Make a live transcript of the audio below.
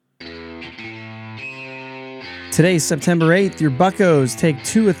Today's September 8th. Your Buccos take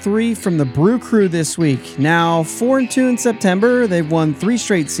 2 of 3 from the Brew Crew this week. Now 4-2 in September. They've won 3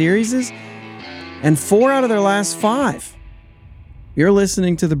 straight series and 4 out of their last 5. You're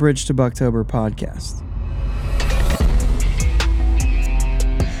listening to the Bridge to Bucktober podcast.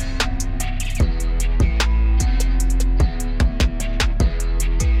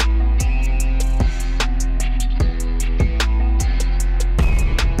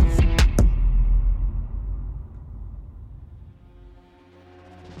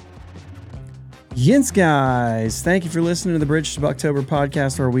 Yins, guys. Thank you for listening to the Bridge to Bucktober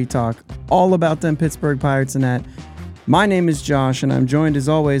podcast, where we talk all about them Pittsburgh Pirates and that. My name is Josh, and I'm joined as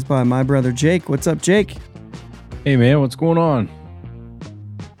always by my brother Jake. What's up, Jake? Hey, man. What's going on?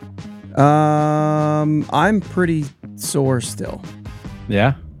 I'm pretty sore still.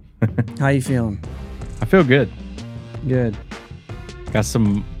 Yeah? How you feeling? I feel good. Good. Got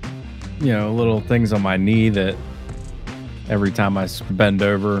some, little things on my knee that every time I bend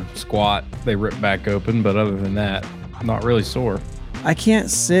over, squat, they rip back open. But other than that, I'm not really sore. I can't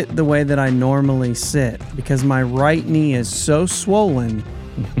sit the way that I normally sit because my right knee is so swollen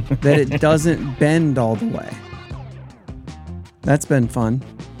that it doesn't bend all the way. That's been fun.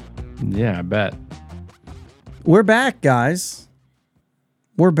 Yeah, I bet. We're back, guys.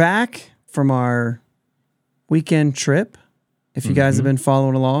 We're back from our weekend trip. If you guys have been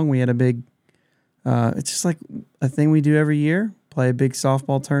following along, we had a big, it's just like a thing we do every year, play a big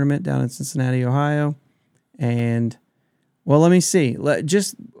softball tournament down in Cincinnati, Ohio. And, well, let me see. We're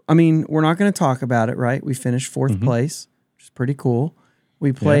not going to talk about it, right? We finished 4th place, which is pretty cool.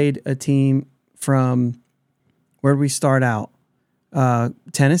 We played a team from, where did we start out?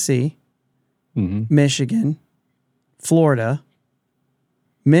 Tennessee, Michigan, Florida,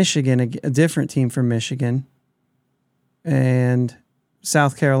 Michigan, a different team from Michigan, and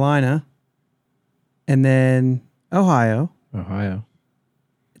South Carolina, and then Ohio.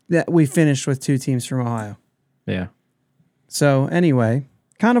 That we finished with 2 teams from Ohio. Yeah. So anyway,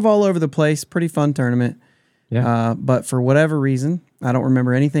 kind of all over the place. Pretty fun tournament. Yeah. But for whatever reason, I don't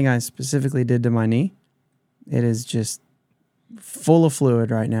remember anything I specifically did to my knee. It is just full of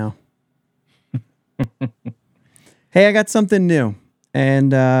fluid right now. Hey, I got something new.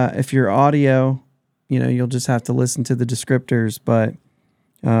 And if you're audio, you'll just have to listen to the descriptors. But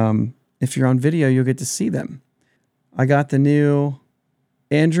if you're on video, you'll get to see them. I got the new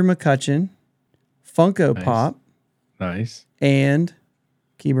Andrew McCutchen Funko Pop. Nice. And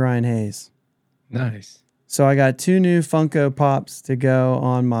Ke'Bryan Hayes. Nice. So I got 2 new Funko Pops to go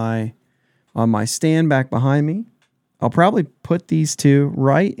on my stand back behind me. I'll probably put these 2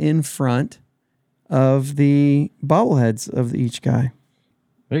 right in front of the bobbleheads of each guy.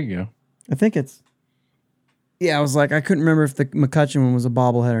 There you go. I think it's... Yeah, I was like, I couldn't remember if the McCutchen one was a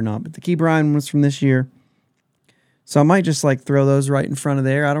bobblehead or not, but the Ke'Bryan one was from this year. So I might just throw those right in front of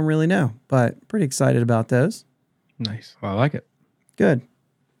there. I don't really know, but pretty excited about those. Nice. Well, I like it. Good.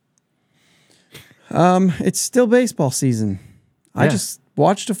 It's still baseball season. Yeah. I just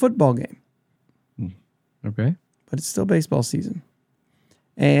watched a football game. Okay. But it's still baseball season.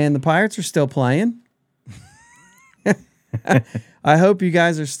 And the Pirates are still playing. I hope you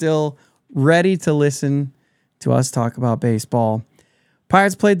guys are still ready to listen to us talk about baseball.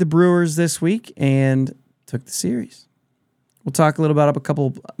 Pirates played the Brewers this week and took the series. We'll talk a little about a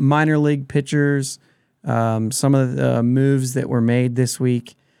couple minor league pitchers, some of the moves that were made this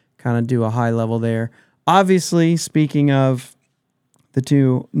week, kind of do a high level there. Obviously, speaking of the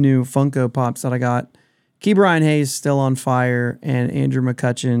 2 new Funko Pops that I got, Ke'Bryan Hayes still on fire, and Andrew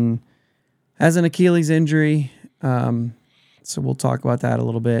McCutchen has an Achilles injury. So we'll talk about that a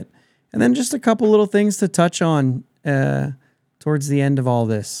little bit. And then just a couple little things to touch on towards the end of all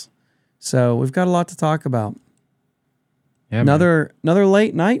this. So we've got a lot to talk about. Yeah, another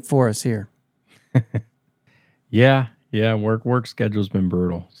late night for us here. Yeah. Work schedule's been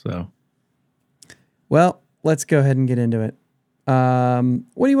brutal. So, well, let's go ahead and get into it.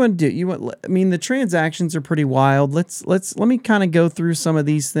 What do you want to do? The transactions are pretty wild. Let me kind of go through some of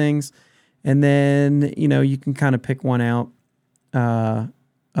these things, and then you can kind of pick one out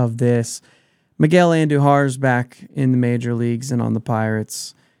of this. Miguel Andujar's back in the major leagues and on the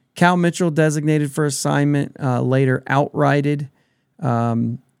Pirates. Cal Mitchell designated for assignment, later outrighted,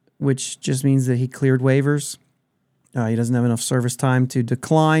 which just means that he cleared waivers. He doesn't have enough service time to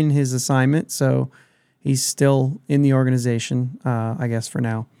decline his assignment, so he's still in the organization, I guess, for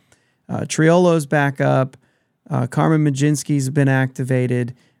now. Triolo's back up. Carmen Majinski's been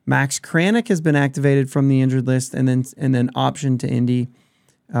activated. Max Kranick has been activated from the injured list and then optioned to Indy.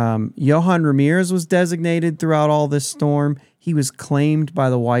 Johan Ramirez was designated throughout all this storm. He was claimed by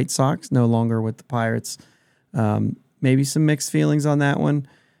the White Sox, no longer with the Pirates. Maybe some mixed feelings on that one.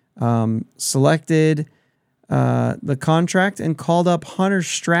 Selected the contract and called up Hunter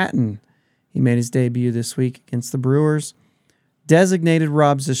Stratton. He made his debut this week against the Brewers. Designated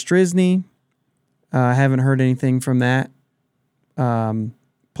Rob Zastryzny. Haven't heard anything from that.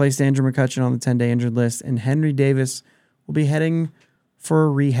 Placed Andrew McCutchen on the 10-day injured list, and Henry Davis will be heading for a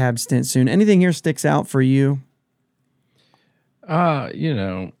rehab stint soon. Anything here sticks out for you?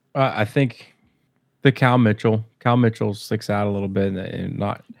 I think the Cal Mitchell sticks out a little bit, and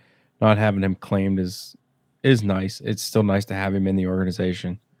not having him claimed is nice. It's still nice to have him in the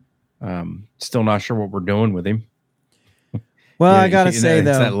organization. Still not sure what we're doing with him. Well, I got to say, though,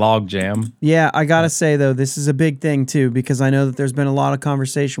 it's that log jam. Yeah, I got to say, though, this is a big thing, too, because I know that there's been a lot of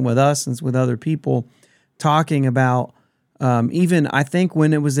conversation with us and with other people talking about even, I think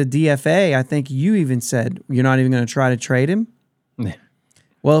when it was a DFA, I think you even said you're not even going to try to trade him.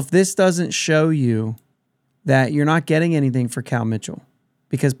 Well, if this doesn't show you that you're not getting anything for Cal Mitchell,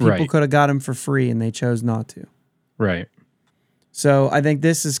 because people could have got him for free and they chose not to. Right. So I think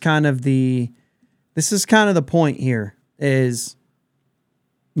this is kind of the point here. Is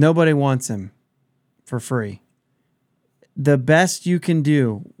nobody wants him for free. The best you can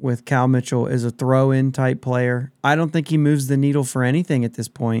do with Cal Mitchell is a throw-in type player. I don't think he moves the needle for anything at this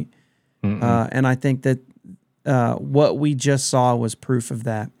point. And I think that what we just saw was proof of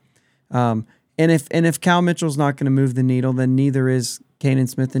that. And if Cal Mitchell's not going to move the needle, then neither is Kanan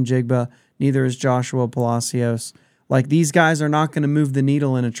Smith-Njigba, neither is Joshua Palacios. Like, these guys are not going to move the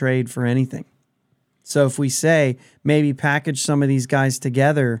needle in a trade for anything. So if we say maybe package some of these guys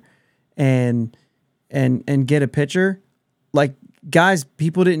together and get a pitcher, like, guys,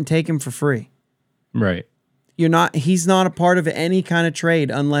 people didn't take him for free. Right. He's not a part of any kind of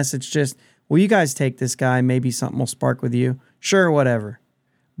trade unless it's just, well, you guys take this guy, maybe something will spark with you. Sure, whatever.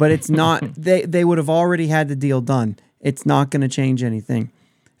 But it's not, they would have already had the deal done. It's not going to change anything.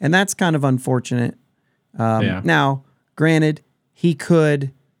 And that's kind of unfortunate. Now, granted, he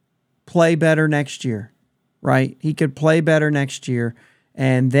could play better next year, right? He could play better next year,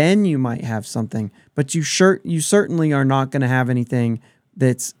 and then you might have something. But you certainly are not going to have anything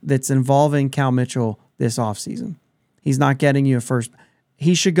that's involving Cal Mitchell this offseason. He's not getting you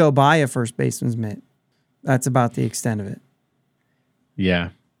he should go buy a first baseman's mitt. That's about the extent of it. Yeah.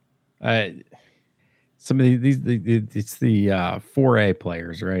 Some of it's the 4A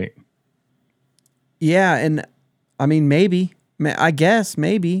players, right? Yeah, and I mean, maybe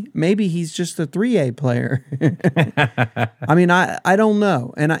he's just a 3A player. I mean, I don't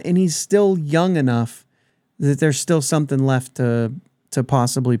know, and he's still young enough that there's still something left to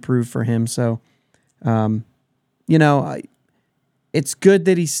possibly prove for him. So, it's good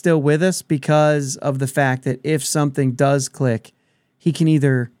that he's still with us because of the fact that if something does click, he can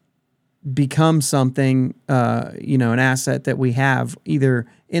either become something, an asset that we have either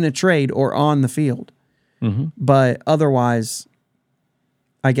in a trade or on the field. Mm-hmm. But otherwise,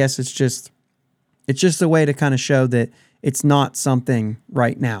 I guess it's just a way to kind of show that it's not something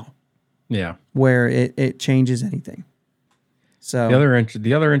right now. Yeah. Where it changes anything. So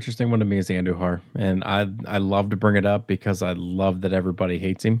the other interesting one to me is Andujar, and I love to bring it up because I love that everybody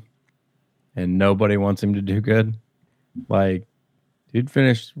hates him and nobody wants him to do good. Like, dude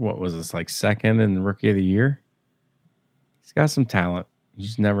finished, what was this, like second in the Rookie of the Year? He's got some talent. You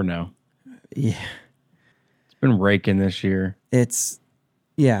just never know. Yeah. Been raking this year.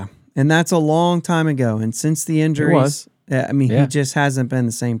 And that's a long time ago. And since the injuries, he just hasn't been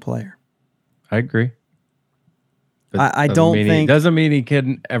the same player. I agree. But I don't think doesn't mean he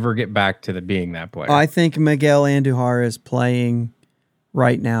couldn't ever get back to being that player. I think Miguel Andujar is playing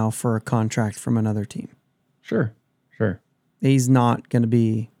right now for a contract from another team. Sure. He's not going to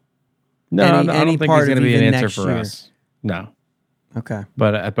be. No, I don't think he's going to be an answer for us. No. Okay.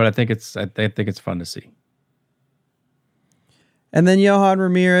 But I think it's fun to see. And then Johan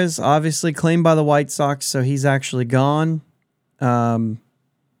Ramirez, obviously claimed by the White Sox, so he's actually gone. I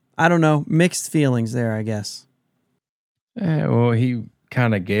don't know, mixed feelings there, I guess. Well, he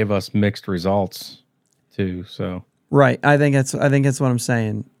kind of gave us mixed results too. So right, I think that's what I'm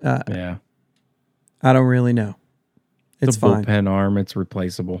saying. Yeah, I don't really know. It's fine. Bullpen arm, it's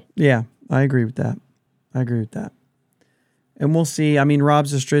replaceable. Yeah, I agree with that. And we'll see. I mean, Rob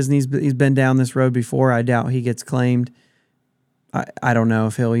Zastryzny's he's been down this road before. I doubt he gets claimed. I don't know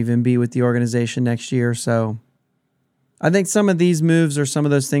if he'll even be with the organization next year. So I think some of these moves are some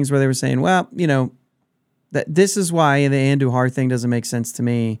of those things where they were saying, well, that this is why the Andujar thing doesn't make sense to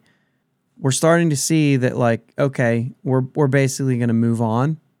me. We're starting to see that, like, okay, we're basically going to move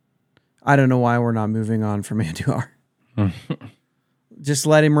on I don't know why we're not moving on from Andujar. Just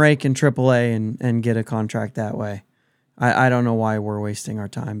let him rake in AAA and get a contract that way. I don't know why we're wasting our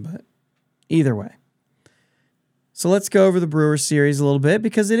time, but either way. So let's go over the Brewers series a little bit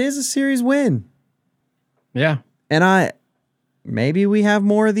because it is a series win. Yeah. And maybe we have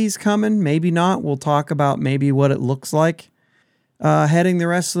more of these coming, maybe not. We'll talk about maybe what it looks like heading the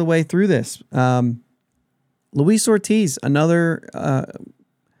rest of the way through this. Luis Ortiz, another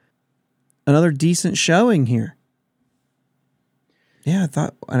decent showing here. Yeah,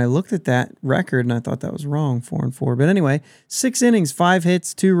 I looked at that record and I thought that was wrong, 4-4. But anyway, 6 innings, 5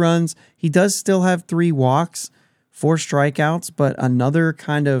 hits, 2 runs. He does still have 3 walks, 4 strikeouts, but another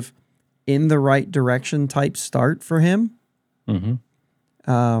kind of in the right direction type start for him.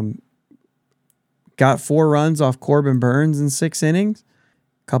 Mm-hmm. Got 4 runs off Corbin Burns in 6 innings,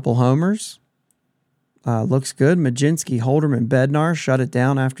 couple homers. Looks good. Majinski, Holderman, Bednar shut it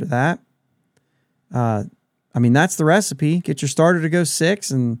down after that. That's the recipe. Get your starter to go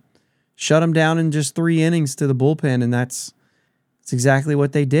 6 and shut him down in just 3 innings to the bullpen, and that's exactly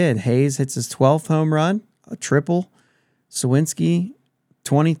what they did. Hayes hits his 12th home run, a triple. Sawinski,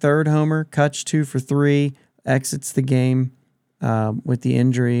 23rd homer, Kutch 2 for 3, exits the game with the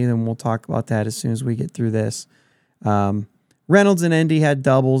injury. Then we'll talk about that as soon as we get through this. Reynolds and Endy had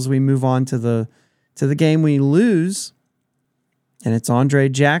doubles. We move on to the game we lose, and it's Andre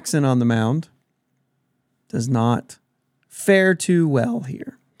Jackson on the mound. Does not fare too well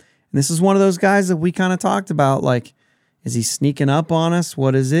here. And this is one of those guys that we kind of talked about, like, is he sneaking up on us?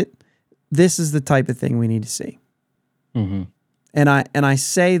 What is it? This is the type of thing we need to see. Mm-hmm. And I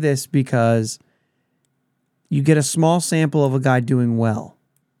say this because you get a small sample of a guy doing well,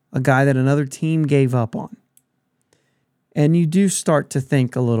 a guy that another team gave up on. And you do start to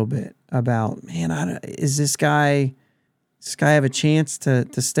think a little bit about, man, does this guy have a chance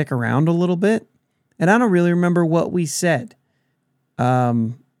to stick around a little bit? And I don't really remember what we said.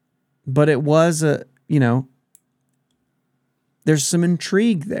 But it was there's some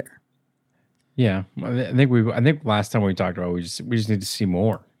intrigue there. Yeah. I think last time we talked about we just need to see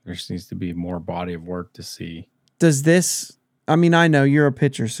more. There just needs to be more body of work to see. Does this, I know you're a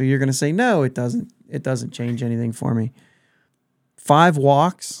pitcher, so you're going to say, no, it doesn't change anything for me. 5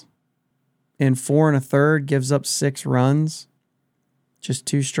 walks in 4 1/3 gives up 6 runs, just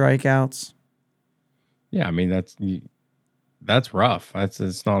 2 strikeouts. Yeah, that's rough.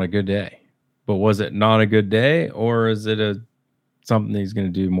 It's not a good day. But was it not a good day, or is it something he's going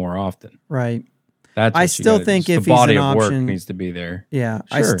to do more often? Right. I still think if the body he's an of work option, needs to be there. Yeah,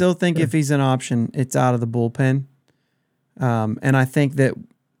 sure, I still think if he's an option, it's out of the bullpen. And I think that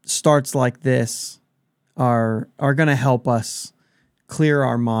starts like this are going to help us clear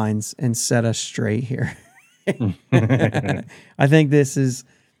our minds and set us straight here. I think this is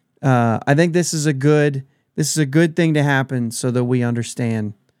a good thing to happen so that we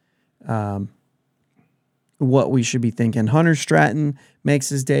understand what we should be thinking. Hunter Stratton makes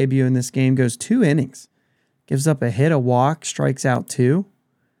his debut in this game, goes 2 innings, gives up a hit, a walk, strikes out 2.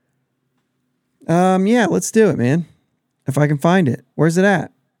 Yeah, let's do it, man. If I can find it. Where's it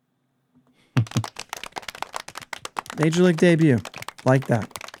at? Major League debut. Like that.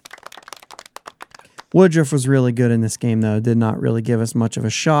 Woodruff was really good in this game, though. Did not really give us much of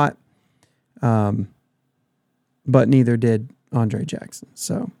a shot. But neither did Andre Jackson.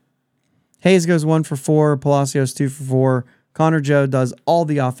 So Hayes goes 1 for 4. Palacios 2 for 4. Connor Joe does all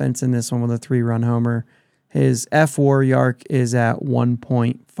the offense in this one with a 3-run homer. His F-WAR YARK is at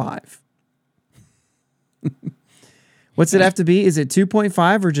 1.5. What's it have to be? Is it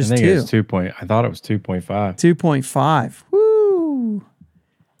 2.5 or just 2? It's 2. I thought it was 2.5. 2.5. Woo!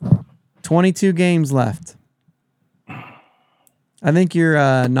 22 games left. I think you're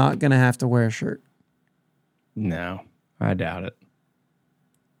not going to have to wear a shirt. No, I doubt it.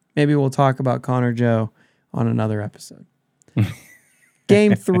 Maybe we'll talk about Connor Joe on another episode.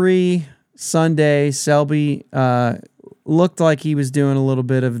 Game 3, Sunday, Selby looked like he was doing a little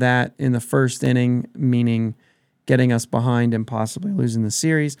bit of that in the first inning, meaning getting us behind and possibly losing the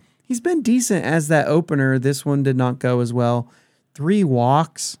series. He's been decent as that opener. This one did not go as well. 3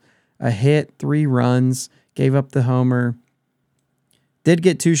 walks, a hit, 3 runs, gave up the homer. Did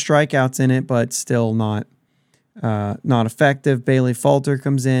get 2 strikeouts in it, but still not effective. Bailey Falter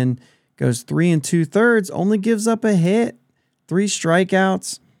comes in, goes 3 2/3, only gives up a hit, 3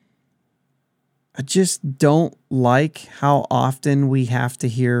 strikeouts. I just don't like how often we have to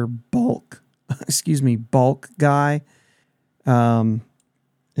hear bulk guy.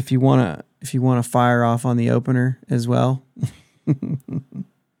 If you want to fire off on the opener as well.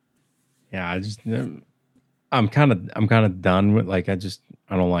 Yeah, I'm kind of done with, like,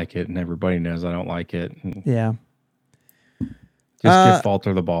 I don't like it, and everybody knows I don't like it. Yeah. Just give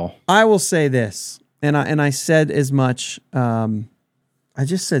Falter the ball. I will say this, and I said as much. I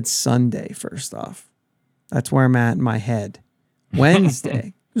just said Sunday first off. That's where I'm at in my head.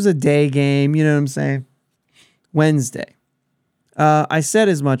 Wednesday. It was a day game. You know what I'm saying? Wednesday. I said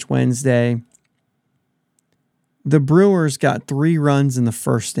as much Wednesday. The Brewers got 3 runs in the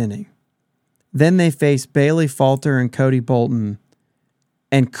first inning. Then they faced Bailey Falter and Cody Bolton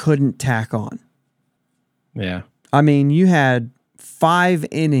and couldn't tack on. Yeah. I mean, you had 5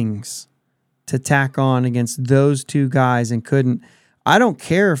 innings to tack on against those 2 guys and couldn't. I don't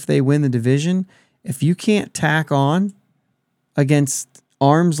care if they win the division. If you can't tack on against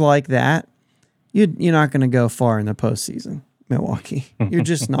arms like that, you're not going to go far in the postseason, Milwaukee. You're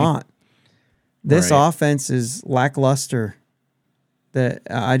just not. This offense is lackluster. That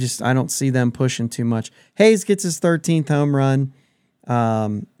I don't see them pushing too much. Hayes gets his 13th home run.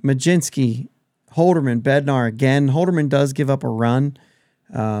 Mlodzinski, Holderman, Bednar again. Holderman does give up a run,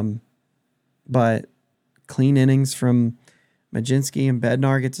 but clean innings from Mlodzinski, and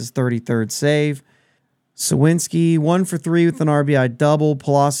Bednar gets his 33rd save. Sawinski 1 for 3 with an RBI double.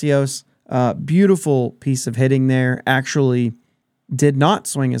 Palacios, beautiful piece of hitting there. Actually did not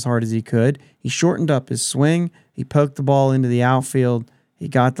swing as hard as he could. He shortened up his swing. He poked the ball into the outfield. He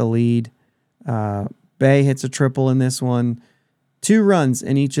got the lead. Bay hits a triple in this one. 2 runs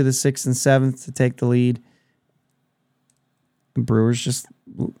in each of the 6th and 7th to take the lead. The Brewers just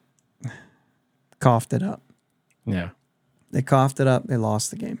coughed it up. Yeah. They coughed it up. They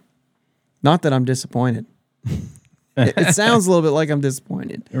lost the game. Not that I'm disappointed. It sounds a little bit like I'm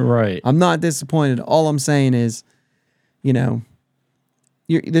disappointed. Right. I'm not disappointed. All I'm saying is,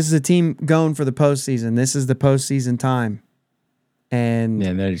 this is a team going for the postseason. This is the postseason time. And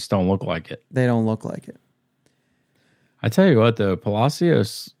they just don't look like it. They don't look like it. I tell you what, though,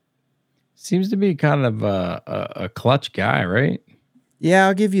 Palacios seems to be kind of a clutch guy, right? Yeah,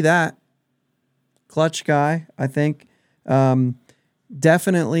 I'll give you that. Clutch guy, I think.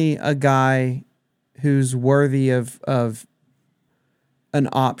 Definitely a guy who's worthy of an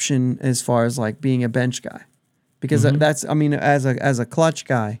option as far as like being a bench guy. Because that's, I mean, as a clutch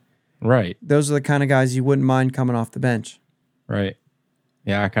guy, right? Those are the kind of guys you wouldn't mind coming off the bench, right?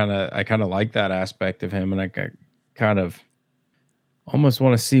 Yeah, I kind of like that aspect of him, and I kind of almost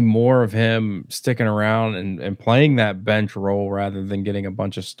want to see more of him sticking around and playing that bench role rather than getting a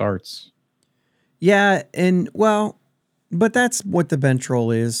bunch of starts. Yeah, and well, but that's what the bench role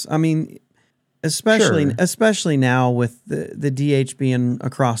is. I mean, especially now with the DH being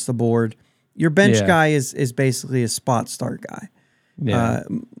across the board. Your bench guy is basically a spot start guy,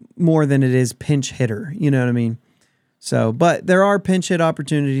 more than it is pinch hitter. You know what I mean? So, but there are pinch hit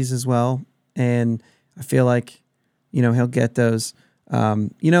opportunities as well, and I feel like, he'll get those.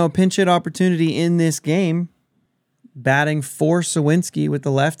 A pinch hit opportunity in this game, batting for Sawinski with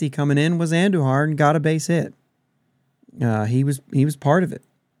the lefty coming in, was Andujar and got a base hit. He was part of it.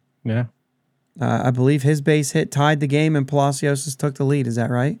 Yeah, I believe his base hit tied the game, and Palacios took the lead. Is that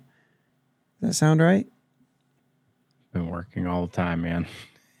right? Does that sound right? Been working all the time, man.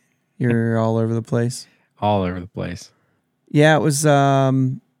 You're all over the place. All over the place. Yeah, it was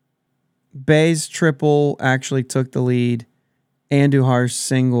Bay's triple actually took the lead. Andujar's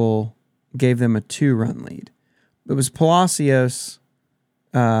single gave them a 2-run lead. It was Palacios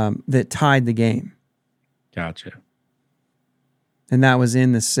that tied the game. Gotcha. And that was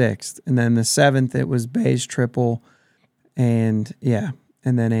in the 6th. And then the 7th, it was Bay's triple. And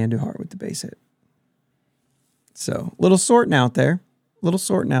then Andujar with the base hit. So, little sorting out there.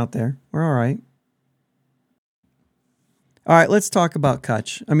 We're all right. All right, let's talk about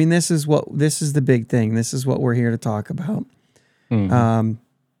Kutch. I mean, this is the big thing. This is what we're here to talk about. Mm-hmm.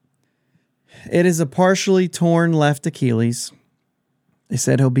 It is a partially torn left Achilles. They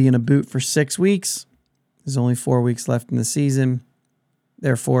said he'll be in a boot for 6 weeks. There's only 4 weeks left in the season.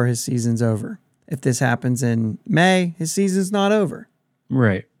 Therefore, his season's over. If this happens in May, his season's not over.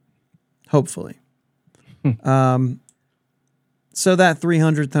 Right. Hopefully. So that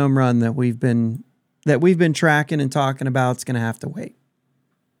 300th home run that we've been tracking and talking about is going to have to wait.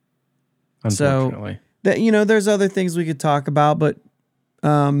 Unfortunately. So there's other things we could talk about, but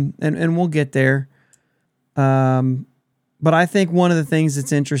and we'll get there. But I think one of the things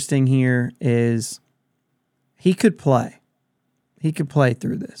that's interesting here is he could play. He could play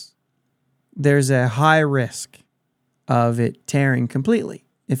through this. There's a high risk of it tearing completely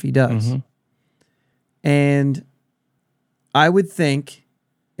if he does. Mm-hmm. And I would think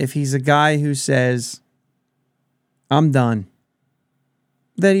if he's a guy who says, I'm done,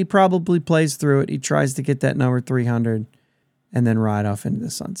 that he probably plays through it. He tries to get that number 300 and then ride off into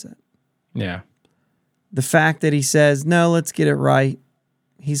the sunset. Yeah. The fact that he says, no, let's get it right,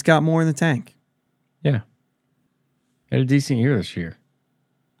 he's got more in the tank. Yeah. Had a decent year this year.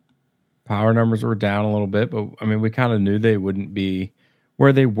 Power numbers were down a little bit, but I mean, we kind of knew they wouldn't be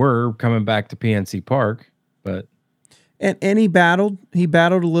where they were coming back to PNC Park, but And he battled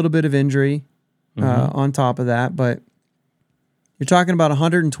a little bit of injury on top of that, but you're talking about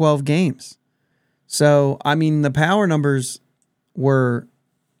 112 games. So, I mean, the power numbers were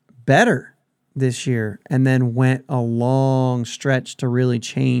better this year and then went a long stretch to really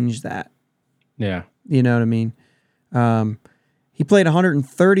change that. yeah. You know what I mean? He played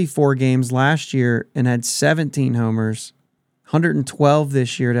 134 games last year and had 17 homers, 112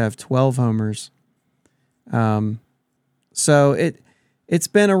 this year to have 12 homers. So it's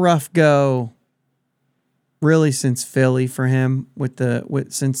been a rough go really since Philly for him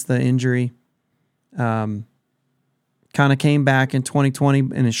since the injury. Kind of came back in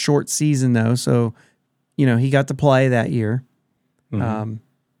 2020 in a short season though, so he got to play that year.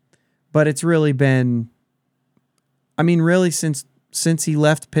 But it's really been, I mean, really since he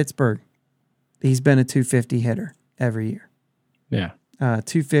left Pittsburgh, he's been a 250 hitter every year. Yeah.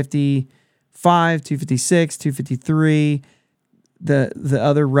 255, 256, 253. The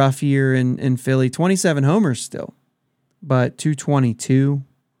other rough year in Philly, 27 homers still, but 222,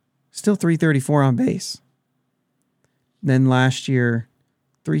 still 334 on base. Then last year,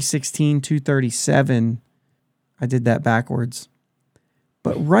 316, 237. I did that backwards.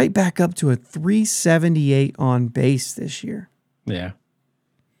 But right back up to a 378 on base this year. Yeah.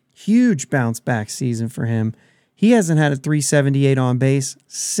 Huge bounce back season for him. He hasn't had a 378 on base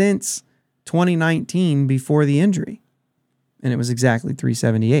since 2019 before the injury. And it was exactly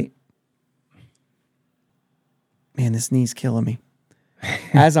 378. Man, this knee's killing me.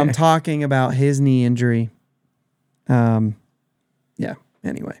 As I'm talking about his knee injury. Yeah,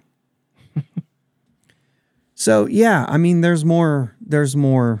 anyway. So, yeah, I mean, there's more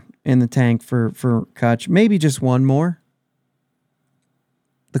in the tank for Kutch. Maybe just one more.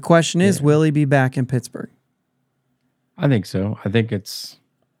 The question is, will he be back in Pittsburgh? I think so. I think it's,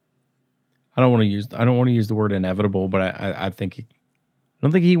 I don't want to use the word inevitable, but I think I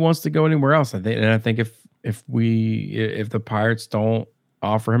don't think he wants to go anywhere else. I think if the Pirates don't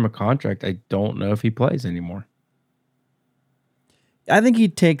offer him a contract, I don't know if he plays anymore. I think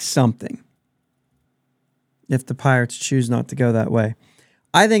he'd take something if the Pirates choose not to go that way.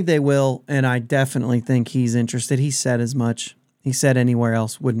 I think they will, and I definitely think he's interested. He said as much. He said anywhere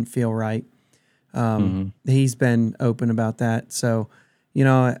else wouldn't feel right. He's been open about that. So,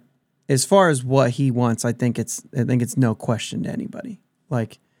 as far as what he wants, I think it's no question to anybody.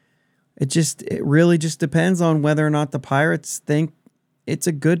 Like, it really just depends on whether or not the Pirates think it's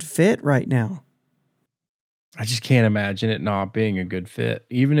a good fit right now. I just can't imagine it not being a good fit,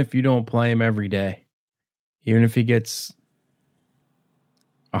 even if you don't play him every day. Even if he gets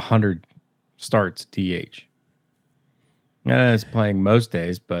 100 starts DH. Yeah, it's playing most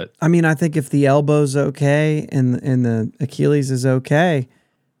days, but I mean, I think if the elbow's okay and the Achilles is okay,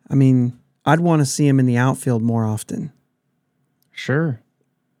 I mean, I'd want to see him in the outfield more often. Sure.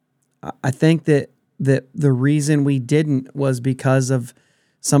 I think that the reason we didn't was because of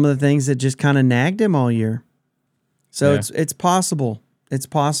some of the things that just kind of nagged him all year. So it's possible. It's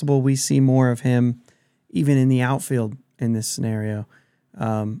possible we see more of him even in the outfield in this scenario.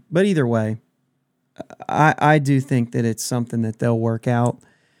 But either way, I do think that it's something that they'll work out.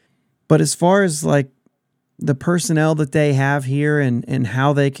 But as far as like the personnel that they have here and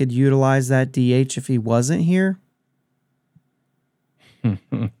how they could utilize that DH if he wasn't here,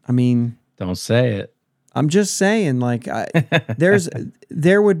 I mean, don't say it. I'm just saying, like,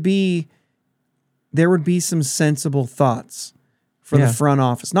 there would be some sensible thoughts for the front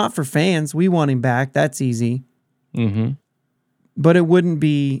office, not for fans. We want him back. That's easy. Mm-hmm. But it wouldn't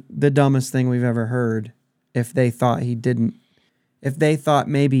be the dumbest thing we've ever heard if they thought he didn't. If they thought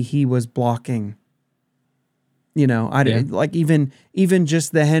maybe he was blocking. Like even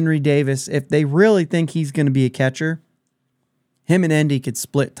just the Henry Davis. If they really think he's going to be a catcher, him and Endy could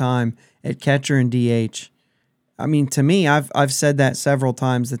split time at catcher and DH. I mean, to me, I've said that several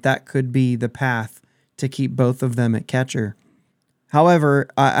times that could be the path to keep both of them at catcher. However,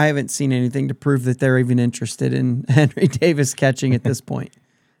 I haven't seen anything to prove that they're even interested in Henry Davis catching at this point.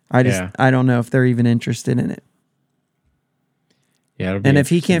 I don't know if they're even interested in it. Yeah, and if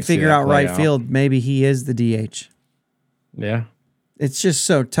he can't figure out right field, maybe he is the DH. Yeah. It's just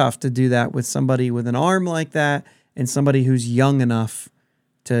so tough to do that with somebody with an arm like that and somebody who's young enough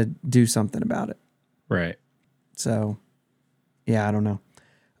to do something about it. Right. So, yeah, I don't know.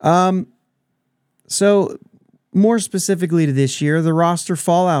 So more specifically to this year, the roster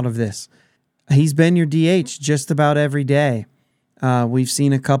fallout of this. He's been your DH just about every day. We've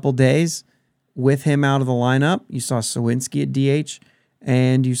seen a couple days with him out of the lineup. You saw Sawinski at DH,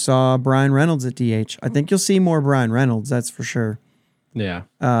 and you saw Brian Reynolds at DH. I think you'll see more Brian Reynolds, that's for sure. Yeah.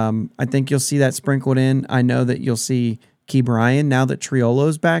 I think you'll see that sprinkled in. I know that you'll see Key Bryan now that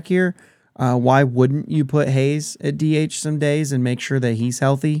Triolo's back here. Why wouldn't you put Hayes at DH some days and make sure that he's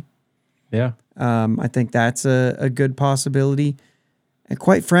healthy? Yeah. I think that's a good possibility. And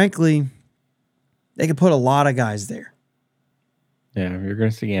quite frankly, they could put a lot of guys there. Yeah, you're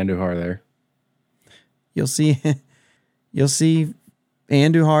going to see Andujar there. You'll see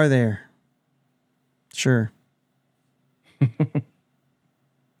Andujar there. Sure.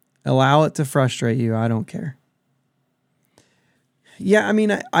 Allow it to frustrate you. I don't care. Yeah, I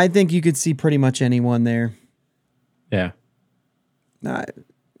mean, I think you could see pretty much anyone there. Yeah.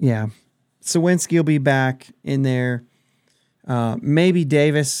 Yeah. Sawinski will be back in there. Maybe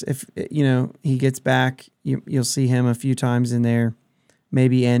Davis, if he gets back, you'll see him a few times in there.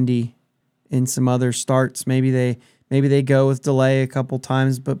 Maybe Endy in some other starts. Maybe they go with delay a couple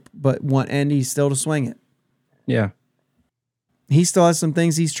times, but want Endy still to swing it. Yeah. He still has some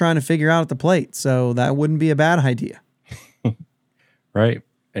things he's trying to figure out at the plate, so that wouldn't be a bad idea. Right.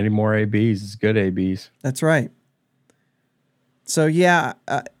 Any more ABs is good ABs. That's right. So, yeah,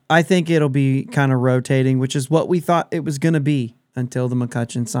 I think it'll be kind of rotating, which is what we thought it was going to be until the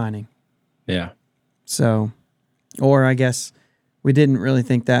McCutchen signing. Yeah. So, or I guess we didn't really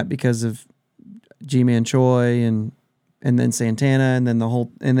think that because of G-Man Choi and then Santana and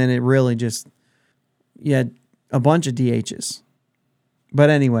then it really just, you had a bunch of DHs. But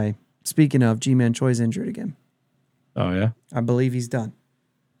anyway, speaking of, G-Man Choi's injured again. Oh, yeah? I believe he's done.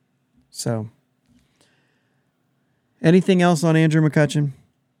 So, anything else on Andrew McCutchen?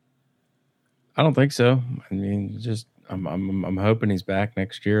 I don't think so. I mean, just I'm hoping he's back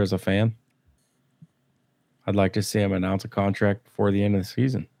next year as a fan. I'd like to see him announce a contract before the end of the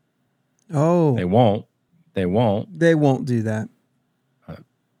season. Oh. They won't. They won't do that.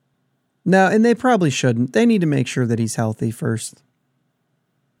 No, and they probably shouldn't. They need to make sure that he's healthy first.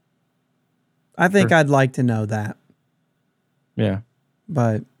 I think Sure. I'd like to know that. Yeah.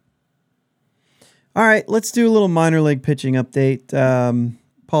 But all right, let's do a little minor league pitching update.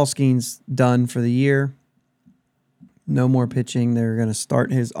 Paul Skeen's done for the year. No more pitching. They're going to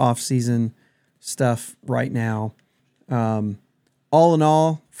start his off-season stuff right now. All in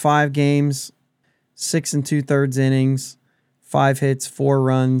all, 5 games, 6 2/3 innings, 5 hits, 4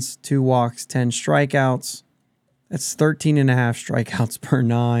 runs, 2 walks, 10 strikeouts. That's 13.5 strikeouts per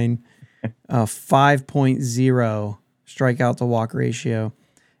 9. 5.0 strikeout to walk ratio.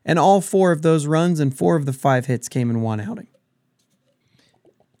 And all 4 of those runs and 4 of the 5 hits came in 1 outing.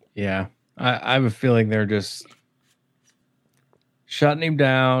 Yeah. I have a feeling they're just shutting him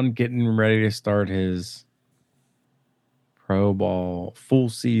down, getting ready to start his pro ball full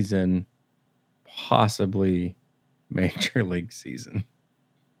season, possibly major league season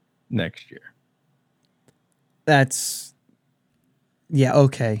next year. That's, yeah,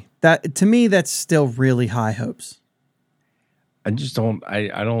 okay. That, to me, that's still really high hopes. I just don't, I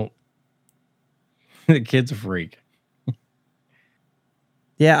don't, the kid's a freak.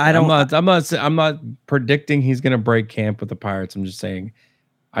 Yeah, I'm not predicting he's going to break camp with the Pirates. I'm just saying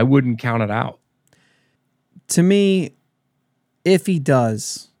I wouldn't count it out. To me, if he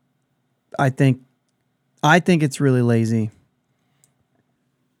does, I think it's really lazy.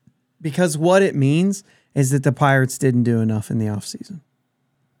 Because what it means is that the Pirates didn't do enough in the offseason.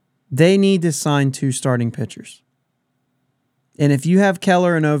 They need to sign 2 starting pitchers. And if you have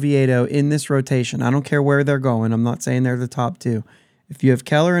Keller and Oviedo in this rotation, I don't care where they're going. I'm not saying they're the top 2. If you have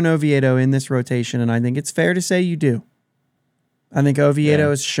Keller and Oviedo in this rotation, and I think it's fair to say you do, I think Oviedo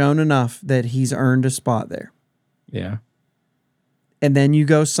has shown enough that he's earned a spot there. Yeah. And then you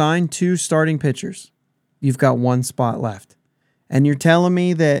go sign 2 starting pitchers. You've got 1 spot left. And you're telling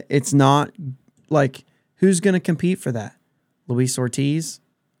me that it's not like, who's going to compete for that? Luis Ortiz?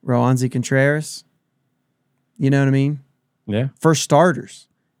 Roansy Contreras? You know what I mean? Yeah. For starters.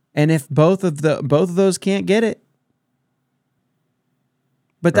 And if both of those can't get it,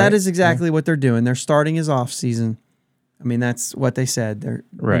 but that is exactly what they're doing. They're starting his off season. I mean, that's what they said. They're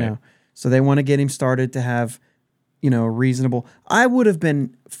right. So they want to get him started to have, a reasonable. I would have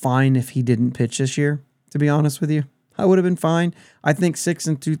been fine if he didn't pitch this year, to be honest with you. I would have been fine. I think 6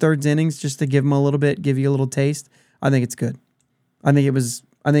 2/3 innings just to give him a little bit, give you a little taste. I think it's good. I think it was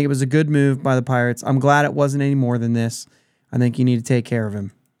a good move by the Pirates. I'm glad it wasn't any more than this. I think you need to take care of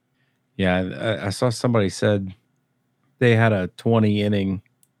him. Yeah, I saw somebody said they had a 20 inning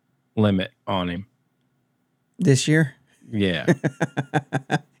limit on him. this year. Yeah.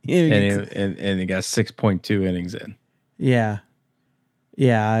 Yeah, and he got 6.2 innings in. yeah.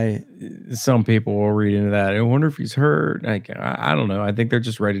 Some people will read into that. I wonder if he's hurt. Like, I don't know. I think they're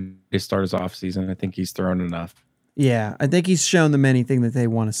just ready to start his off season. I think he's thrown enough. Yeah, I think he's shown them anything that they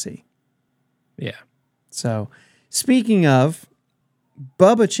want to see. Yeah. So, speaking of,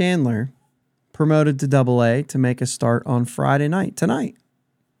 Bubba Chandler promoted to Double-A to make a start on Friday night, tonight.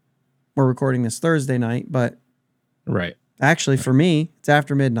 We're recording this Thursday night, but actually for me, it's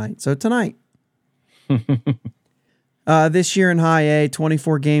after midnight, so tonight. This year in High A,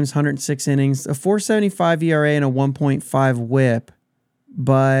 24 games, 106 innings, a 4.75 ERA, and a 1.5 WHIP,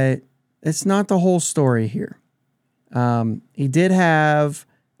 but it's not the whole story here. He did have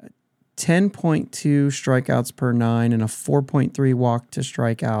 10.2 strikeouts per 9 and a 4.3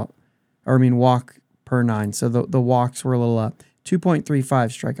 walk per 9. So the walks were a little up. 2.35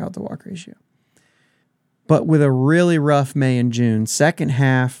 strikeout to walk ratio. But with a really rough May and June, second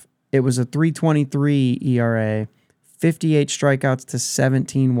half, it was a 3.23 ERA, 58 strikeouts to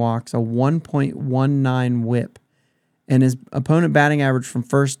 17 walks, a 1.19 WHIP. And his opponent batting average from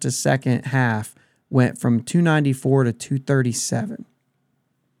first to second half went from 294 to 237.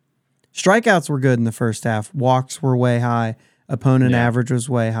 Strikeouts were good in the first half. Walks were way high. Opponent average was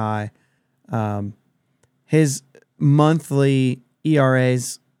way high. His monthly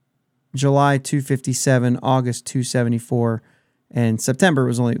ERAs, July 257, August 274, and September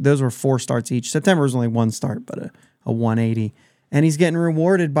was only, those were 4 starts each. September was only 1 start, but a 180. And he's getting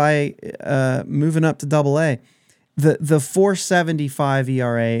rewarded by moving up to Double-A. The 4.75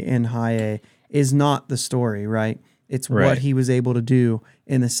 ERA in High A is not the story, right? It's what he was able to do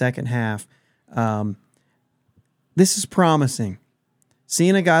in the second half. This is promising.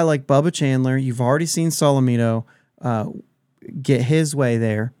 Seeing a guy like Bubba Chandler, you've already seen Solomito get his way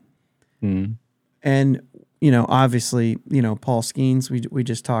there. Mm. And, obviously, Paul Skeens, we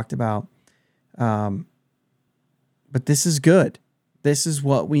just talked about. But this is good. This is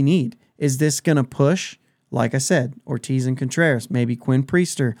what we need. Is this going to push? Like I said, Ortiz and Contreras, maybe Quinn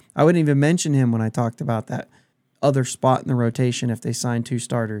Priester. I wouldn't even mention him when I talked about that other spot in the rotation if they sign 2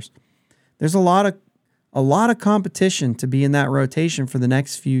 starters. There's a lot of competition to be in that rotation for the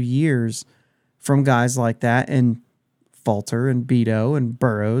next few years from guys like that, and Falter and Beto and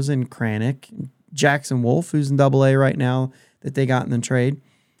Burrows and Kranick, and Jackson Wolf, who's in Double-A right now that they got in the trade,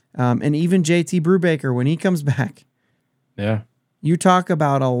 and even JT Brubaker when he comes back. Yeah. You talk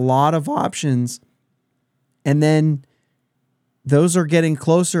about a lot of options, and then those are getting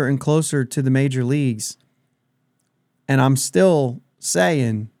closer and closer to the major leagues. And I'm still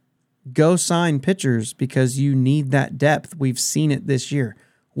saying, go sign pitchers because you need that depth. We've seen it this year.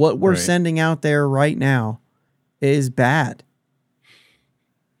 What we're sending out there right now is bad.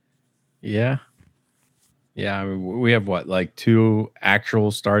 Yeah. Yeah. I mean, we have 2 actual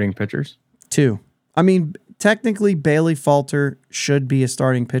starting pitchers? 2. I mean, technically Bailey Falter should be a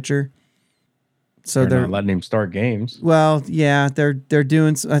starting pitcher. So they're not letting him start games. Well, yeah, they're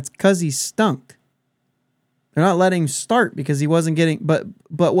doing, that's because he stunk. They're not letting him start because he wasn't getting, but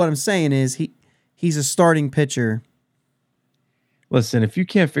what I'm saying is he's a starting pitcher. Listen, if you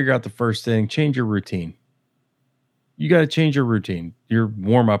can't figure out the first inning, change your routine. You got to change your routine, your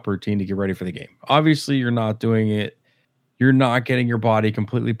warm-up routine to get ready for the game. Obviously, you're not doing it. You're not getting your body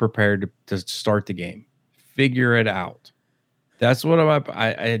completely prepared to start the game. Figure it out. That's what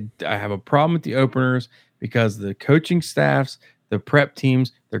I have a problem with the openers because the coaching staffs, the prep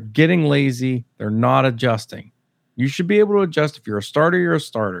teams, they're getting lazy. They're not adjusting. You should be able to adjust. If you're a starter, you're a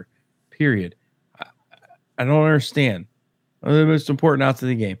starter. Period. I don't understand. The most important outs of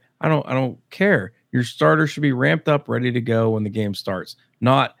the game. I don't care. Your starter should be ramped up, ready to go when the game starts,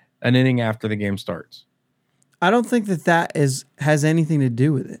 not an inning after the game starts. I don't think that has anything to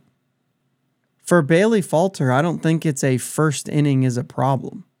do with it. For Bailey Falter, I don't think it's a first inning is a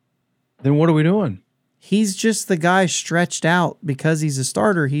problem. Then what are we doing? He's just the guy stretched out because he's a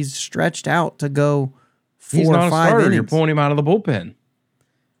starter. He's stretched out to go 4 or 5 innings. You're pulling him out of the bullpen.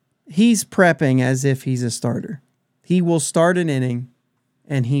 He's prepping as if he's a starter. He will start an inning,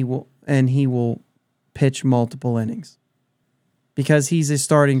 and he will pitch multiple innings because he's a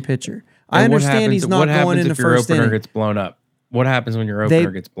starting pitcher. I understand he's not going in the first inning. What happens if your opener gets blown up? What happens when your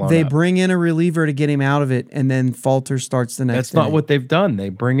opener gets blown up? They bring in a reliever to get him out of it, and then Falter starts the next That's not what they've done. They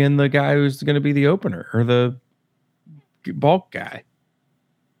bring in the guy who's going to be the opener or the bulk guy.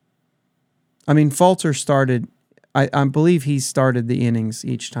 I mean, Falter started, I believe he started the innings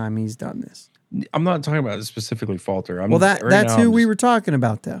each time he's done this. I'm not talking about specifically Falter. That's who we were talking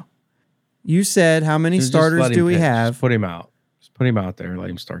about, though. You said, how many starters do we have? Just put him out. Just put him out there and let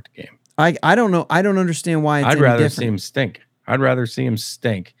him start the game. I don't know. I don't understand why it's I'd any rather different. see him stink. I'd rather see him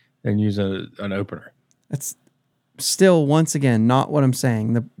stink than use an opener. That's still, once again, not what I'm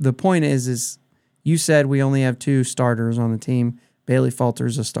saying. The point is you said we only have 2 starters on the team. Bailey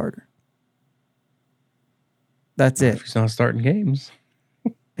Falter's a starter. That's it. If he's not starting games.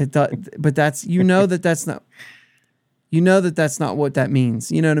 It does, but that's that's not. That's not what that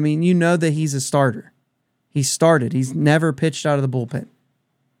means. You know what I mean? You know that he's a starter. He started. He's never pitched out of the bullpen.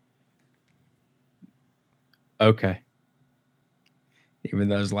 Okay. Even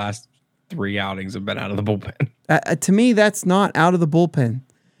those last 3 outings have been out of the bullpen. To me, that's not out of the bullpen.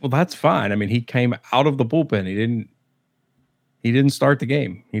 Well, that's fine. I mean, he came out of the bullpen. He didn't start the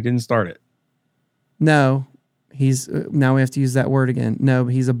game. He didn't start it. No, he's now we have to use that word again. No,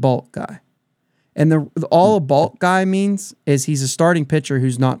 he's a bulk guy. And all a bulk guy means is he's a starting pitcher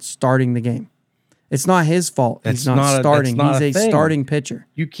who's not starting the game. It's not his fault. He's not starting. He's a starting pitcher.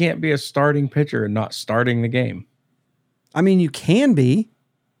 You can't be a starting pitcher and not starting the game. I mean, you can be.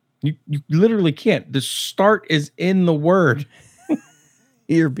 You literally can't. The start is in the word.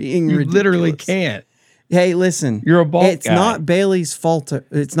 You're being You ridiculous. literally can't. Hey, listen. You're a bulk It's guy. not Bailey's fault.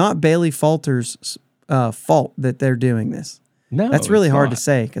 It's not Bailey Falter's fault that they're doing this. No, That's really it's hard not. to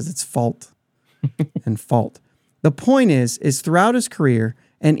say because it's fault and fault. The point is throughout his career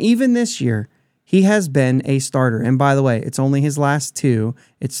and even this year, he has been a starter. And by the way, it's only his last 2.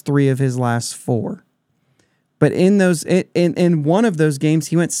 It's 3 of his last 4. But in those, in one of those games,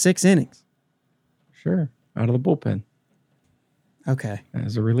 he went 6 innings. Sure. Out of the bullpen Okay.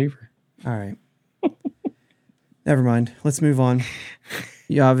 as a reliever. All right. Never mind. Let's move on.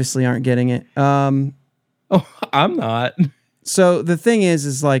 You obviously aren't getting it. Oh, I'm not. So the thing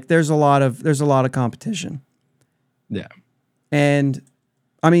is like there's a lot of competition. Yeah. And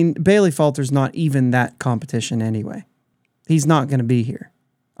I mean, Bailey Falter's not even that competition anyway. He's not going to be here.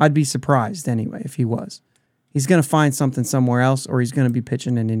 I'd be surprised anyway if he was. He's going to find something somewhere else or he's going to be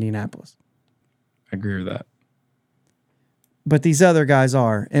pitching in Indianapolis. I agree with that. But these other guys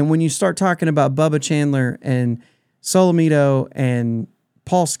are. And when you start talking about Bubba Chandler and Solomito and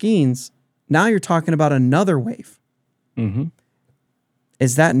Paul Skeens, now you're talking about another wave. Mm-hmm.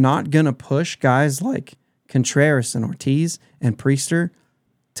 Is that not going to push guys like Contreras and Ortiz and Priester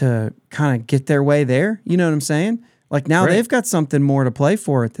to kind of get their way there? You know what I'm saying? Like now Right. they've got something more to play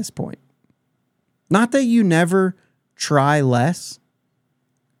for at this point. Not that you never try less,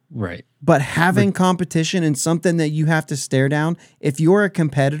 Right. but having competition and something that you have to stare down. If you're a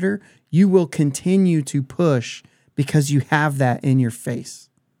competitor, you will continue to push because you have that in your face.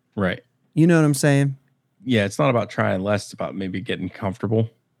 Right. You know what I'm saying? Yeah, it's not about trying less, it's about maybe getting comfortable.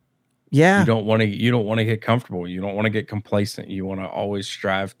 Yeah. You don't want to get comfortable. You don't want to get complacent. You want to always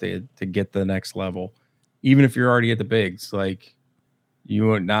strive to get the next level. Even if you're already at the bigs, like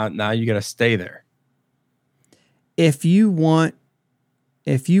now you got to stay there. If you want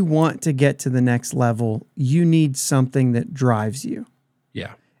to get to the next level, you need something that drives you.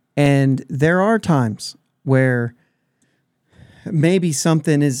 Yeah. And there are times where maybe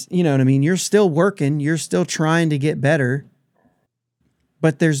something is, you know what I mean? You're still working, you're still trying to get better,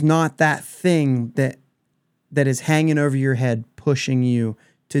 but there's not that thing that is hanging over your head, pushing you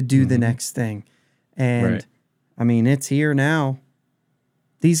to do the next thing. And Right. I mean, it's here now.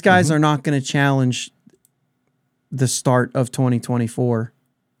 These guys are not going to challenge the start of 2024.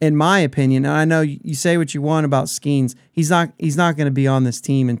 In my opinion, and I know you say what you want about Skeens, he's not going to be on this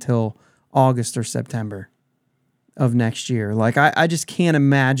team until August or September of next year. Like I just can't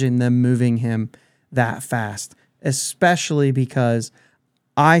imagine them moving him that fast, especially because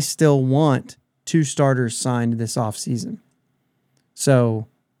I still want 2 starters signed this offseason. So,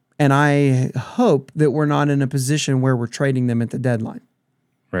 and I hope that we're not in a position where we're trading them at the deadline.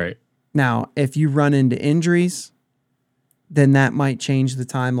 Right. Now, if you run into injuries, then that might change the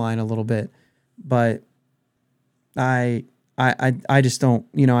timeline a little bit. But I just don't,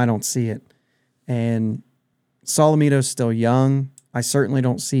 I don't see it. And Solomito's still young. I certainly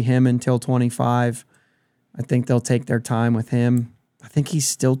don't see him until 25. I think they'll take their time with him. I think he's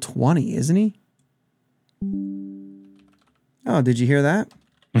still 20, isn't he? Oh, did you hear that?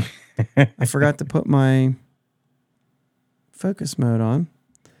 I forgot to put my focus mode on.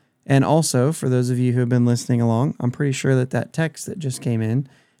 And also, for those of you who have been listening along, I'm pretty sure that text that just came in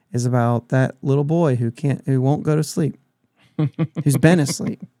is about that little boy who won't go to sleep, who's been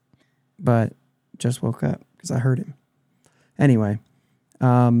asleep, but just woke up because I heard him. Anyway,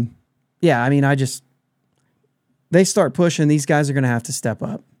 yeah, I mean, they start pushing, these guys are going to have to step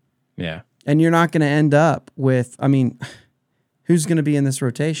up. Yeah. And you're not going to end up with, I mean, who's going to be in this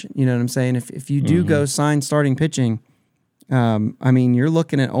rotation? You know what I'm saying? If you do go sign starting pitching, I mean, you're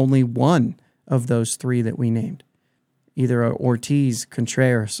looking at only one of those three that we named, either Ortiz,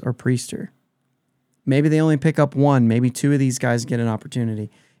 Contreras, or Priester. Maybe they only pick up one. Maybe two of these guys get an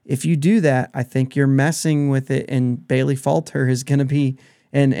opportunity. If you do that, I think you're messing with it, and Bailey Falter is going to be,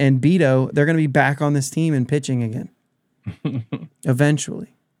 and Beto, they're going to be back on this team and pitching again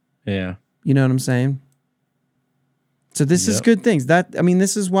eventually. Yeah. You know what I'm saying? So this is good things.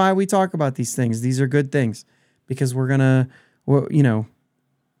 This is why we talk about these things. These are good things because Bubba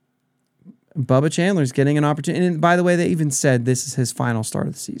Chandler's getting an opportunity. And by the way, they even said this is his final start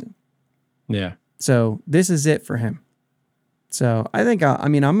of the season. Yeah. So this is it for him. So I think,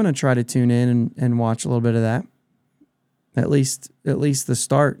 I'm going to try to tune in and watch a little bit of that. At least the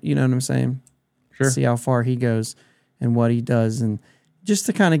start, you know what I'm saying? Sure. See how far he goes and what he does. And just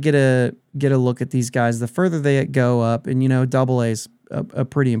to kind of get a look at these guys, the further they go up, and Double A is a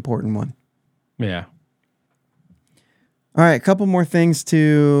pretty important one. Yeah. All right, a couple more things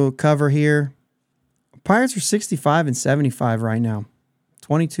to cover here. Pirates are 65-75 right now.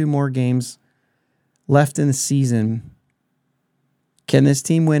 22 more games left in the season. Can this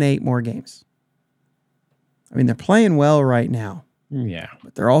team win 8 more games? I mean, they're playing well right now. Yeah.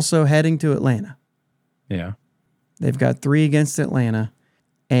 But they're also heading to Atlanta. Yeah. They've got 3 against Atlanta.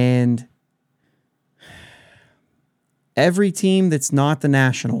 And every team that's not the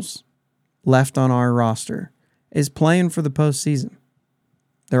Nationals left on our roster is playing for the postseason.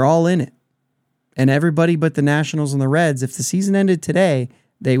 They're all in it. And everybody but the Nationals and the Reds, if the season ended today,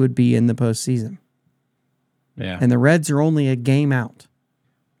 they would be in the postseason. Yeah. And the Reds are only a game out.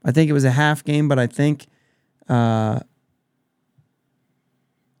 I think it was a half game, but I think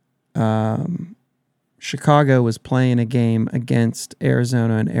Chicago was playing a game against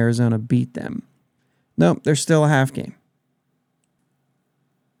Arizona, and Arizona beat them. No, they're still a half game.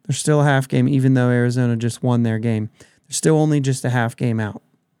 They're still a half game, even though Arizona just won their game. They're still only just a half game out.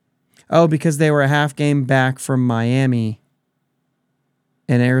 Oh, because they were a half game back from Miami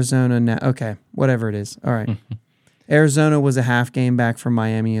and Arizona now. Okay, whatever it is. All right. Arizona was a half game back from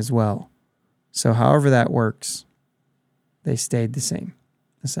Miami as well. So however that works, they stayed the same,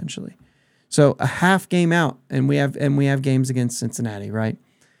 essentially. So a half game out, and we have games against Cincinnati, right?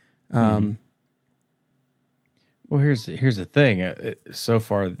 Well, here's the thing. So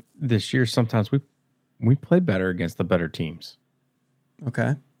far this year, sometimes we play better against the better teams.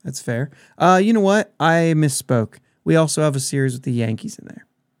 Okay, that's fair. You know what? I misspoke. We also have a series with the Yankees in there.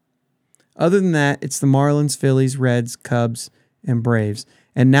 Other than that, it's the Marlins, Phillies, Reds, Cubs, and Braves.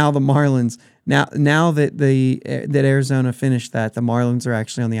 And now the Marlins. Now that that Arizona finished that, the Marlins are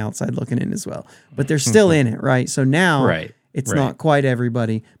actually on the outside looking in as well. But they're still in it, right? So now it's not quite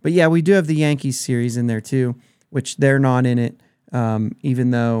everybody. But yeah, we do have the Yankees series in there too, which they're not in it,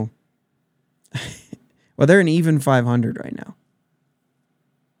 even though well, they're an even 500 right now.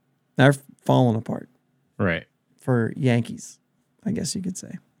 They're falling apart. Right. For Yankees, I guess you could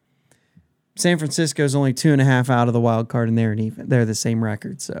say. San Francisco's only 2.5 out of the wild card, and they're the same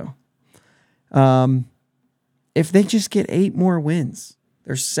record. So, if they just get 8 more wins,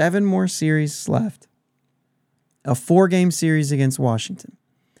 there's 7 more series left. A 4-game series against Washington.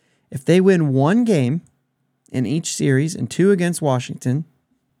 If they win 1 game in each series and 2 against Washington,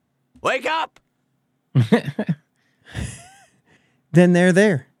 wake up! Then they're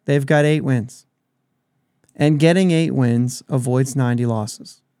there. They've got 8 wins. And getting 8 wins avoids 90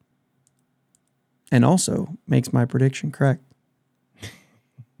 losses. And also makes my prediction correct.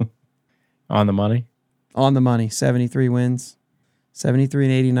 On the money? On the money. 73 wins. 73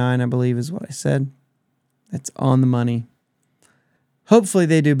 and 89, I believe, is what I said. That's on the money. Hopefully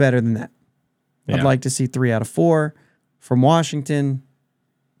they do better than that. Yeah. I'd like to see 3 out of 4 from Washington.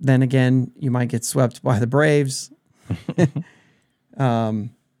 Then again, you might get swept by the Braves.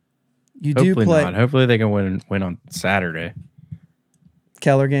 You Hopefully do play. Not. Hopefully they can win on Saturday.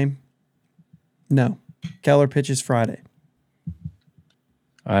 Keller game? No. Keller pitches Friday.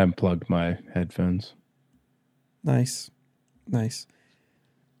 I unplugged my headphones. Nice.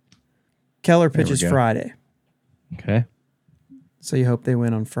 Keller pitches Friday. Okay. So you hope they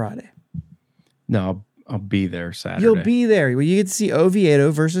win on Friday. No, I'll be there Saturday. You'll be there. Well, you get to see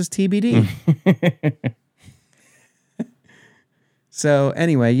Oviedo versus TBD. So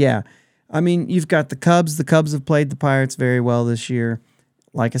anyway, yeah. I mean, you've got the Cubs. The Cubs have played the Pirates very well this year.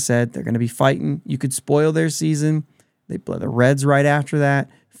 Like I said, they're going to be fighting. You could spoil their season. They play the Reds right after that.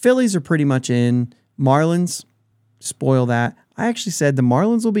 Phillies are pretty much in. Marlins, spoil that. I actually said the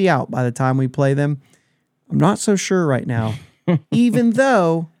Marlins will be out by the time we play them. I'm not so sure right now, even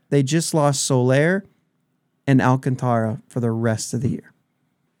though they just lost Soler and Alcantara for the rest of the year.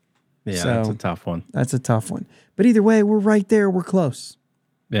 Yeah, So, that's a tough one. That's a tough one. But either way, we're right there. We're close.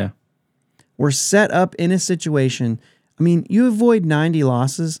 Yeah. We're set up in a situation. I mean, you avoid 90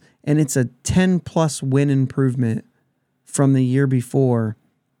 losses, and it's a 10-plus win improvement from the year before.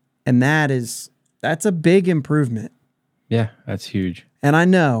 And that's a big improvement. Yeah, that's huge. And I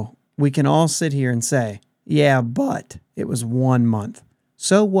know we can all sit here and say, yeah, but it was 1 month.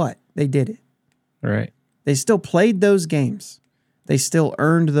 So what? They did it. All right. They still played those games. They still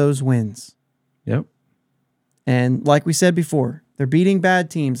earned those wins. Yep. And like we said before, they're beating bad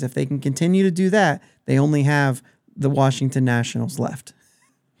teams. If they can continue to do that, they only have the Washington Nationals left.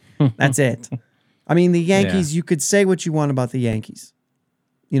 That's it. I mean, the Yankees, you could say what you want about the Yankees.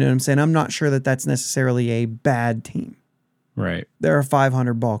 You know what I'm saying? I'm not sure that that's necessarily a bad team. Right. They're a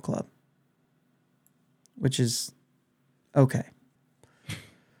 500 ball club, which is okay.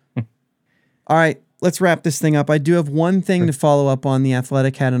 All right, let's wrap this thing up. I do have one thing to follow up on. The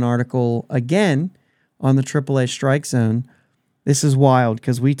Athletic had an article again on the AAA strike zone. This is wild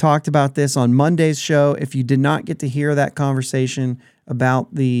because we talked about this on Monday's show. If you did not get to hear that conversation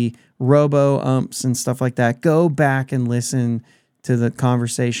about the robo-umps and stuff like that, go back and listen to the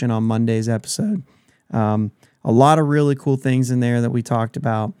conversation on Monday's episode. A lot of really cool things in there that we talked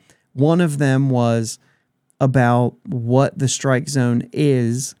about. One of them was about what the strike zone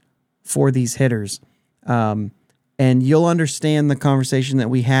is for these hitters. And you'll understand the conversation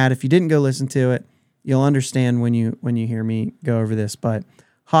that we had. If you didn't go listen to it, you'll understand when you hear me go over this. But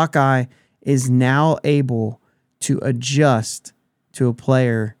Hawkeye is now able to adjust to a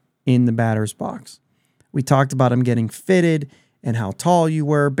player in the batter's box. We talked about him getting fitted and how tall you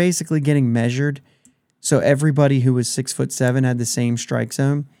were, basically getting measured. So everybody who was 6'7" had the same strike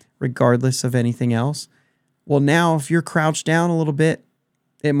zone, regardless of anything else. Well, now if you're crouched down a little bit,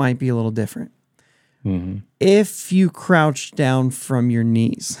 it might be a little different. Mm-hmm. If you crouch down from your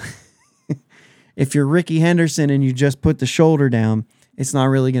knees, if you're Ricky Henderson and you just put the shoulder down, it's not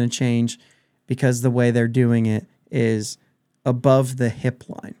really going to change because the way they're doing it is above the hip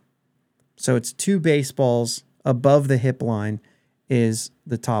line. So it's 2 baseballs above the hip line is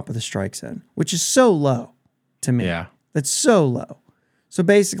the top of the strike zone, which is so low to me. Yeah. That's so low. So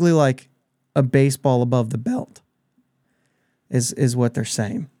basically like a baseball above the belt is what they're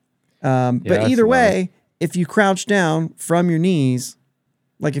saying. But either way, if you crouch down from your knees,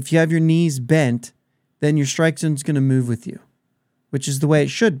 like if you have your knees bent, then your strike zone's going to move with you, which is the way it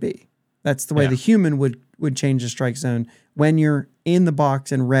should be. That's the way the human would change the strike zone when you're in the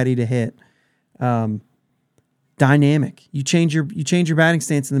box and ready to hit. Dynamic. You change your batting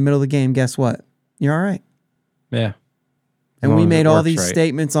stance in the middle of the game. Guess what? You're all right. Yeah. And we made all these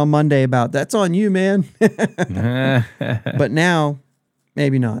statements on Monday about that's on you, man. But now,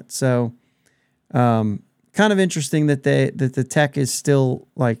 maybe not. So, kind of interesting that the tech is still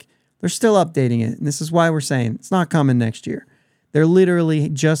like they're still updating it, and this is why we're saying it's not coming next year. They're literally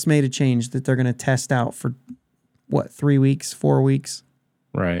just made a change that they're going to test out for what 3 weeks, 4 weeks,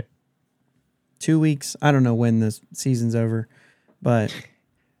 Right. 2 weeks. I don't know when the season's over, but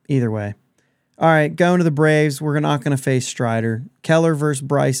either way. All right, going to the Braves. We're not going to face Strider. Keller versus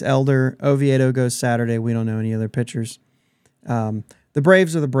Bryce Elder. Oviedo goes Saturday. We don't know any other pitchers. The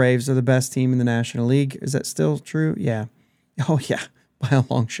Braves are the Braves. They're the best team in the National League. Is that still true? Yeah. Oh, yeah, by a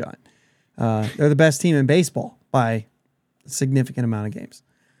long shot. They're the best team in baseball by a significant amount of games.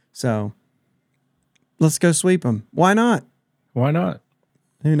 So let's go sweep them. Why not? Why not?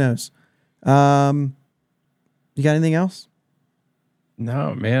 Who knows? You got anything else?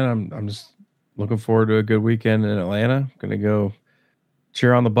 No, man. I'm just looking forward to a good weekend in Atlanta. Gonna go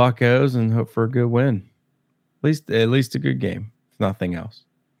cheer on the Buccos and hope for a good win. At least a good game, if nothing else.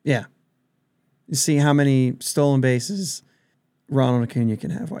 Yeah. You see how many stolen bases Ronald Acuna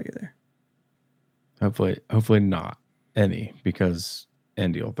can have while you're there. Hopefully not any, because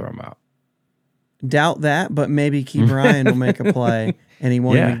Andy will throw him out. Doubt that, but maybe Key Bryan will make a play and he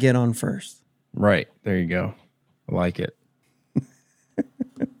won't even get on first. Right. There you go. I like it.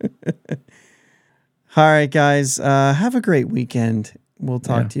 All right, guys. Have a great weekend. We'll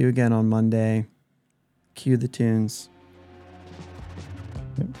talk to you again on Monday. Cue the tunes.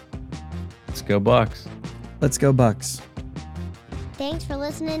 Let's go Bucks. Let's go Bucks. Thanks for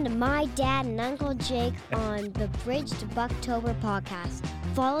listening to my dad and Uncle Jake on the Bridge to Bucktober podcast.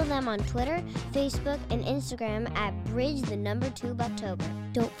 Follow them on Twitter, Facebook, and Instagram at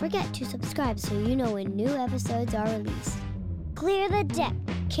Bridge2Bucktober. Don't forget to subscribe so you know when new episodes are released. Clear the deck,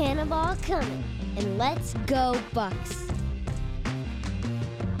 cannonball coming, and let's go Bucks.